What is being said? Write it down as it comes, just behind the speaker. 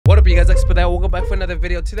You guys, ExpertDeath. Welcome back for another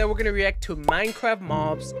video. Today we're gonna react to Minecraft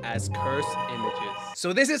mobs as cursed images.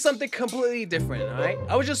 So this is something completely different, alright?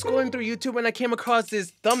 I was just scrolling through YouTube and I came across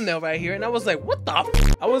this thumbnail right here and I was like, what the f?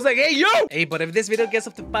 I was like, hey yo! Hey, but if this video gets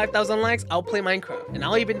up to 5,000 likes, I'll play Minecraft. And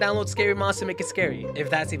I'll even download scary mods to make it scary, if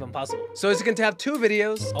that's even possible. So as you can tell, I have 2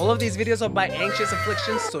 videos. All of these videos are by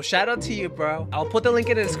AnxiousAfflictions, so shout out to you, bro. I'll put the link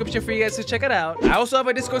in the description for you guys to check it out. I also have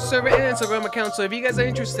a Discord server and Instagram account, so if you guys are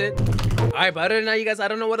interested. Alright, but other than that, you guys, I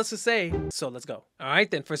don't know what else to say. So let's go. Alright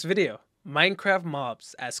then, first video. Minecraft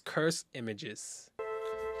mobs as cursed images.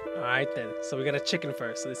 Alright then, so we got a chicken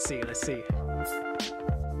first. Let's see.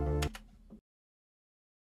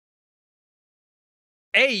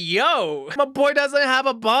 Hey yo! My boy doesn't have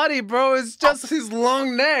a body, bro. It's just his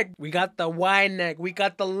long neck. We got the wide neck. We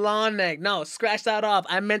got the long neck. No, scratch that off.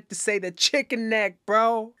 I meant to say the chicken neck,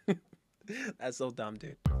 bro. That's so dumb,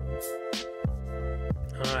 dude.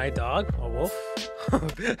 Alright, dog. A wolf?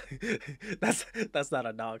 that's not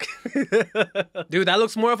a dog. Dude, that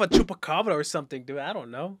looks more of a chupacabra or something, dude. I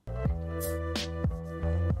don't know.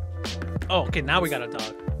 Oh, okay, now we got a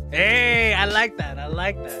dog. Hey, I like that.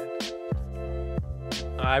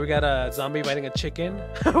 Alright, we got a zombie biting a chicken.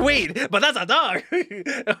 Wait, but that's a dog.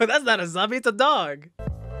 That's not a zombie, it's a dog.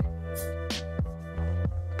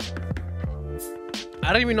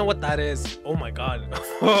 I don't even know what that is. Oh my god.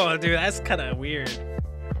 Oh, dude, that's kind of weird.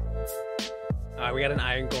 Alright, we got an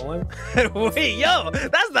iron golem. Wait, yo,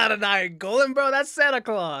 that's not an iron golem, bro. That's Santa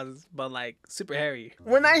Claus, but like super hairy.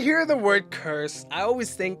 When I hear the word curse, I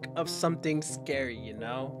always think of something scary, you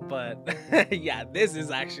know? But yeah, this is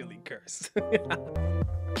actually cursed.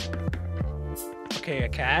 Okay, a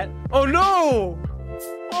cat. Oh no!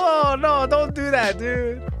 Oh no, don't do that,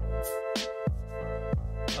 dude.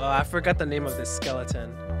 Oh, I forgot the name of this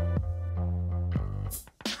skeleton.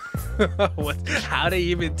 What? How do you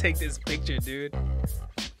even take this picture, dude?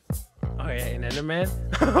 Oh yeah, an Enderman?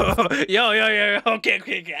 yo.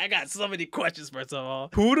 Okay. I got so many questions first of all.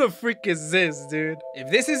 Who the freak is this, dude? If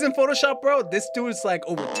this isn't Photoshop, bro, this dude's like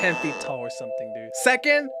over 10 feet tall or something, dude.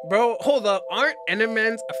 Second, bro, hold up. Aren't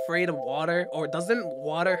Endermans afraid of water? Or doesn't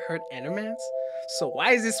water hurt Endermans? So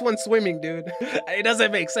why is this one swimming, dude? It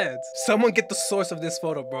doesn't make sense. Someone get the source of this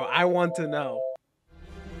photo, bro. I want to know.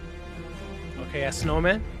 Okay, a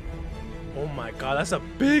snowman. Oh my god, that's a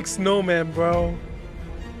big snowman, bro.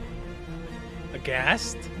 A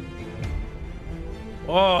ghast?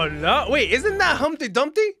 Oh no, wait, isn't that Humpty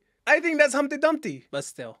Dumpty? I think that's Humpty Dumpty, but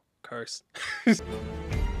still, cursed. A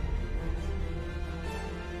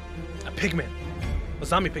pigman. A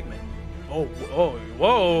zombie pigman. Oh,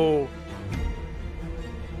 whoa.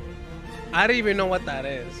 I don't even know what that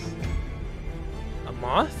is. A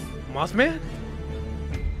moth? Mothman?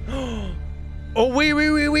 Oh, wait.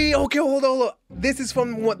 Okay, hold on. This is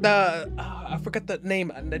from what the... I forgot the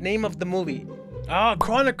name of the movie. Oh,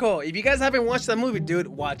 Chronicle. If you guys haven't watched that movie, dude,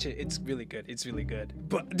 watch it. It's really good.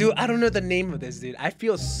 But, dude, I don't know the name of this, dude. I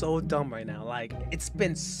feel so dumb right now. Like, it's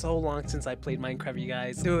been so long since I played Minecraft, you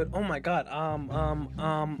guys. Dude, oh my god.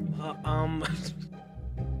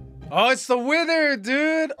 Oh, it's the Wither,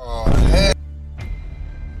 dude. Oh,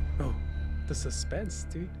 the suspense,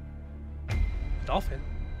 dude. Dolphin.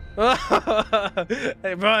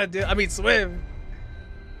 Hey, bro, dude. I mean, swim.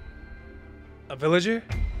 A villager?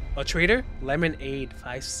 A trader? Lemonade,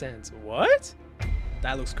 5 cents. What?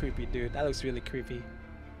 That looks creepy, dude. That looks really creepy.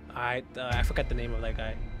 Alright, I forgot the name of that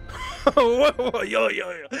guy. Whoa, yo.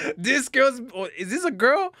 This girl's... Oh, is this a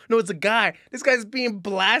girl? No, it's a guy. This guy's being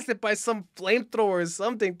blasted by some flamethrower or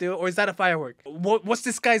something, dude. Or is that a firework? What's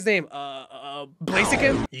this guy's name?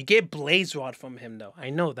 Blaziken? You get blaze rod from him, though. I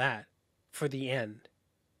know that. For the end.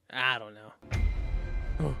 I don't know.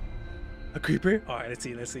 Oh, a creeper? Alright, let's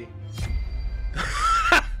see.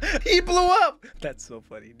 He blew up! That's so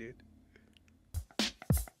funny, dude.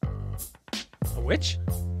 A witch?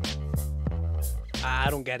 I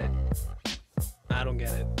don't get it.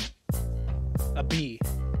 A bee.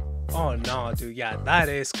 Oh no, dude. Yeah, that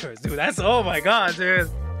is cursed, dude. That's... Oh my god, dude.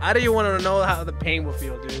 I don't even want to know how the pain will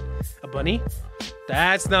feel, dude. A bunny?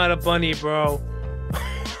 That's not a bunny, bro.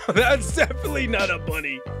 That's definitely not a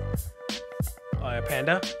bunny. A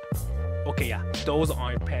panda? Okay, yeah. Those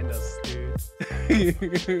aren't pandas, dude.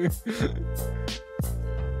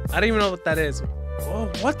 I don't even know what that is. Oh,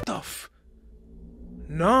 what the f...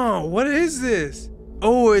 No, what is this?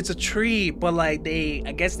 Oh, it's a tree, but like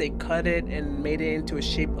I guess they cut it and made it into a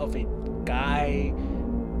shape of a guy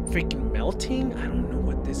freaking melting? I don't know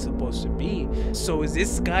what this is supposed to be. So is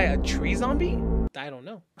this guy a tree zombie? I don't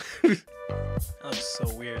know. That looks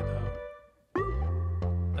so weird though.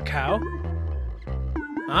 A cow?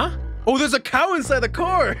 Huh? Oh, there's a cow inside the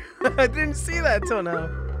car! I didn't see that till now.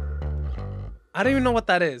 I don't even know what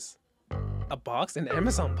that is. A box? An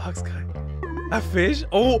Amazon box guy. A fish?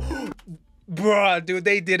 Oh, bruh, dude,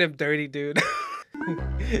 they did him dirty, dude.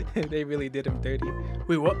 They really did him dirty.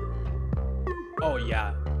 Wait, what? Oh,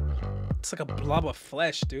 yeah. It's like a blob of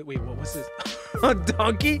flesh, dude. Wait, what was this? A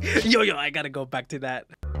donkey? Yo, I gotta go back to that.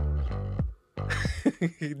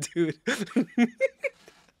 Dude.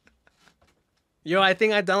 Yo, I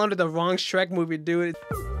think I downloaded the wrong Shrek movie, dude.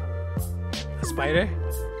 A spider?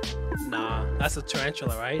 Nah, that's a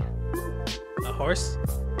tarantula, right? A horse?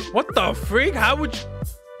 What the freak? How would you...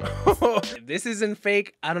 If this isn't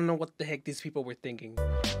fake, I don't know what the heck these people were thinking.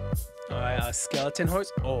 Alright, a skeleton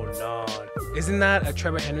horse? Oh no. Isn't that a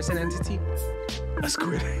Trevor Henderson entity? A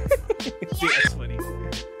squid. Dude, that's funny.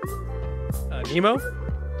 Nemo?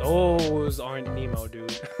 Those aren't Nemo,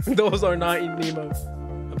 dude. Those are not Nemo.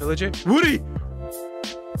 A villager? Woody!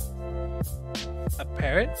 A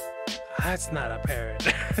parrot? That's not a parrot.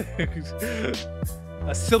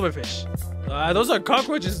 A silverfish. Those are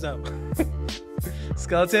cockroaches though.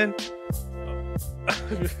 Skeleton?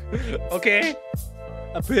 Okay.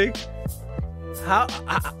 A pig? How?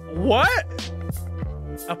 What?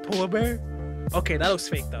 A polar bear? Okay, that looks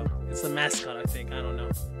fake though. It's a mascot, I think. I don't know.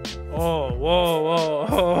 Oh,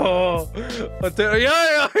 whoa.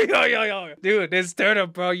 Yo. Dude, this turtle,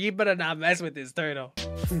 bro. You better not mess with this turtle.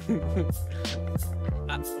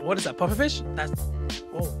 What is that? Pufferfish? That's...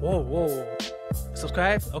 Whoa.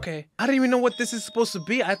 Subscribe? Okay. I don't even know what this is supposed to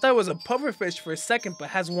be. I thought it was a pufferfish for a second, but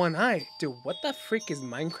has one eye. Dude, what the freak is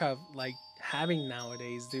Minecraft like having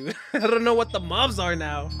nowadays, dude? I don't know what the mobs are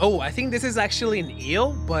now. Oh, I think this is actually an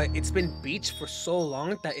eel, but it's been beached for so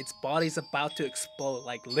long that its body's about to explode.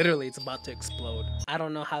 Like literally, it's about to explode. I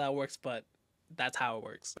don't know how that works, but that's how it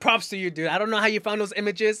works. Props to you, dude. I don't know how you found those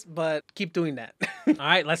images, but keep doing that. All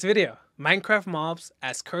right, last video. Minecraft mobs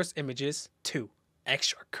as cursed images 2.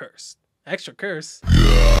 Extra cursed. Extra curse?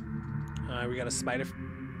 Alright, we got a spider.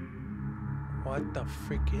 What the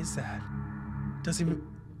frick is that? Doesn't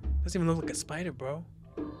even look like a spider, bro.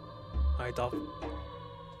 Alright, dolphin.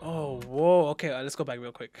 Oh, whoa. Okay, let's go back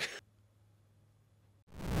real quick.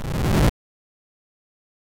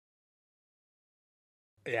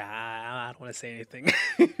 Yeah, I don't want to say anything.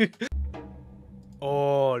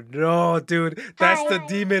 Oh no, dude. That's the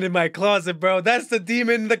demon in my closet, bro. That's the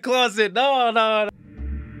demon in the closet. No.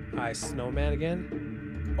 Alright, snowman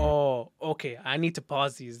again. Oh, okay. I need to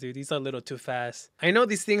pause these, dude. These are a little too fast. I know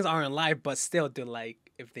these things aren't live, but still, dude, like,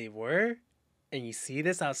 if they were, and you see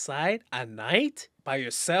this outside at night by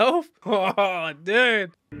yourself, oh,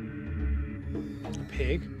 dude. A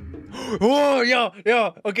pig. Oh, yo.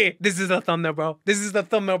 Okay, this is the thumbnail,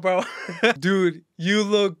 bro. Dude, you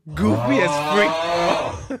look goofy as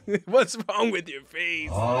freak. What's wrong with your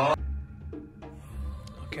face?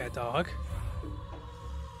 Okay, dog.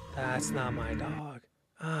 That's not my dog.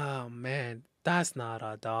 Oh, man. That's not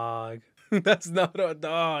a dog. That's not a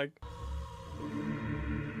dog.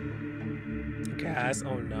 Gas.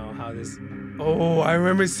 Oh, no. How this... Oh, I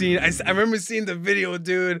remember seeing the video,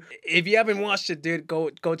 dude. If you haven't watched it, dude, go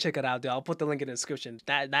check it out, dude. I'll put the link in the description.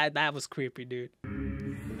 That was creepy, dude.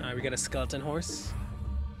 Alright, we got a skeleton horse.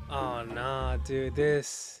 Oh, nah, dude.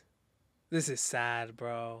 This is sad,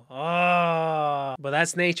 bro. Oh, but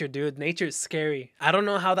that's nature, dude. Nature is scary. I don't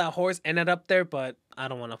know how that horse ended up there, but I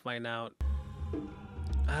don't want to find out.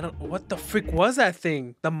 What the frick was that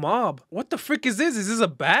thing? The mob. What the frick is this? Is this a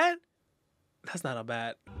bat? That's not a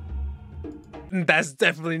bat. That's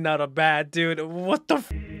definitely not a bat, dude. What the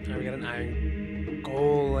f— oh, we got an iron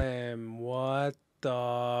golem. What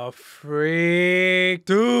the freak?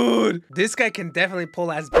 Dude, this guy can definitely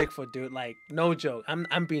pull as Bigfoot, dude. Like, no joke.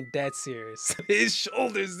 I'm being dead serious. His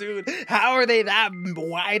shoulders, dude. How are they that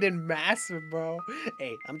wide and massive, bro?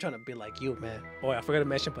 Hey, I'm trying to be like you, man. Boy, I forgot to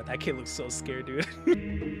mention, but that kid looks so scared, dude.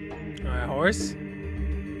 Alright, horse.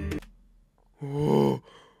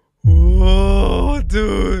 Whoa,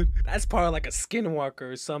 dude. That's probably like a skinwalker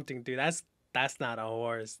or something, dude. That's not a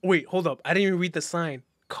horse. Wait, hold up. I didn't even read the sign.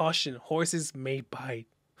 Caution, horses may bite.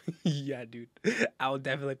 Yeah, dude. I'll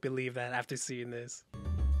definitely believe that after seeing this.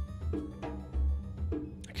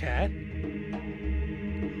 A cat?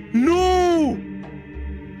 No!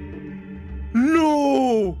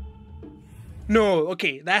 No,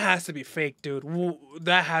 okay, that has to be fake, dude.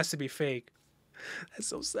 That has to be fake. That's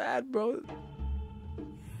so sad, bro.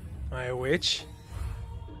 Alright, witch.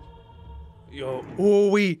 Yo, oh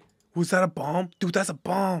wait, was that a bomb? Dude, that's a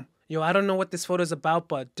bomb. Yo, I don't know what this photo's about,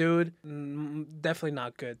 but dude, definitely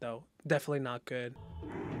not good though. Definitely not good.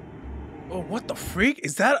 Oh, what the freak?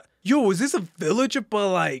 Is that Yo, is this a villager but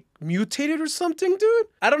like mutated or something, dude?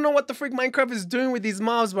 I don't know what the freak Minecraft is doing with these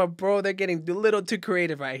mobs, but bro, they're getting a little too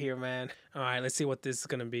creative right here, man. All right, let's see what this is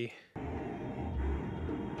gonna be.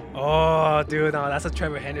 Oh, dude, no, that's a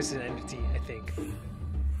Trevor Henderson entity, I think.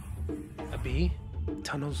 A bee?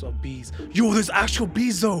 Tunnels of bees. Yo, there's actual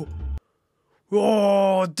bees though.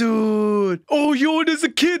 Oh, dude. Oh, yo, there's a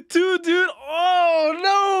kid too, dude.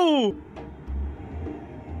 Oh,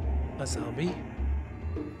 no. A zombie?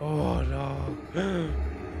 Oh, no.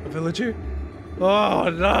 A villager? Oh,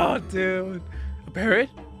 no, dude. A parrot?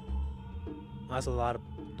 Oh, that's a lot of...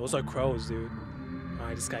 Those are crows, dude. All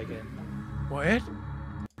right, this guy again. What?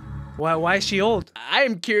 Why is she old? I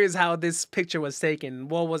am curious how this picture was taken.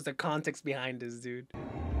 What was the context behind this, dude?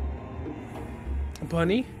 A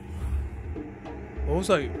bunny? Those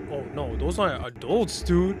are... Oh, no. Those are adults,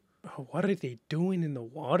 dude. What are they doing in the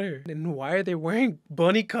water? And why are they wearing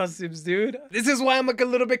bunny costumes, dude? This is why I'm like a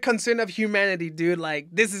little bit concerned of humanity, dude. Like,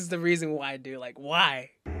 this is the reason why, dude. Like,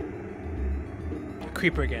 why? A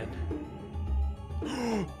creeper again.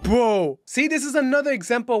 Bro, see, this is another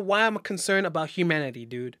example of why I'm concerned about humanity,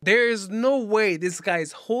 dude. There is no way this guy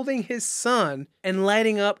is holding his son and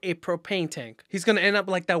lighting up a propane tank. He's gonna end up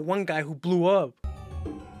like that one guy who blew up.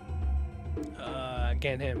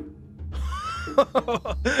 Again, him.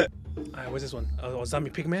 Alright, what's this one? Oh, zombie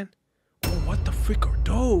pigman? Oh, what the frick are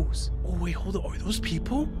those? Oh, wait, hold on. Are those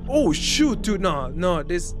people? Oh, shoot, dude. No,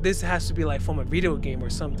 this has to be like from a video game or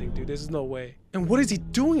something, dude. There's no way. And what is he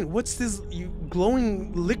doing? What's this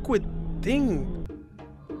glowing liquid thing?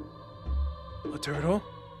 A turtle?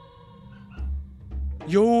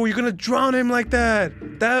 Yo, you're gonna drown him like that.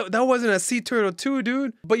 That wasn't a sea turtle too,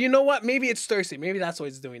 dude. But you know what? Maybe it's thirsty. Maybe that's why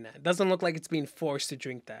it's doing that. It doesn't look like it's being forced to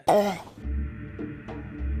drink that. All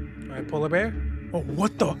right, polar bear. Oh,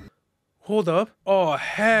 what the? Hold up. Oh,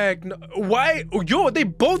 heck no. Why? Oh, yo, they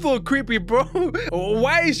both look creepy, bro.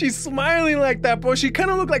 Why is she smiling like that, bro? She kind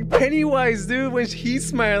of looked like Pennywise, dude, when he's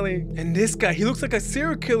smiling. And this guy, he looks like a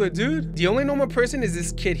serial killer, dude. The only normal person is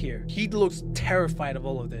this kid here. He looks terrified of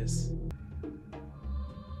all of this.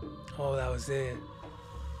 Oh, that was it.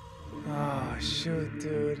 Oh, shoot,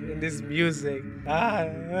 dude. And this music.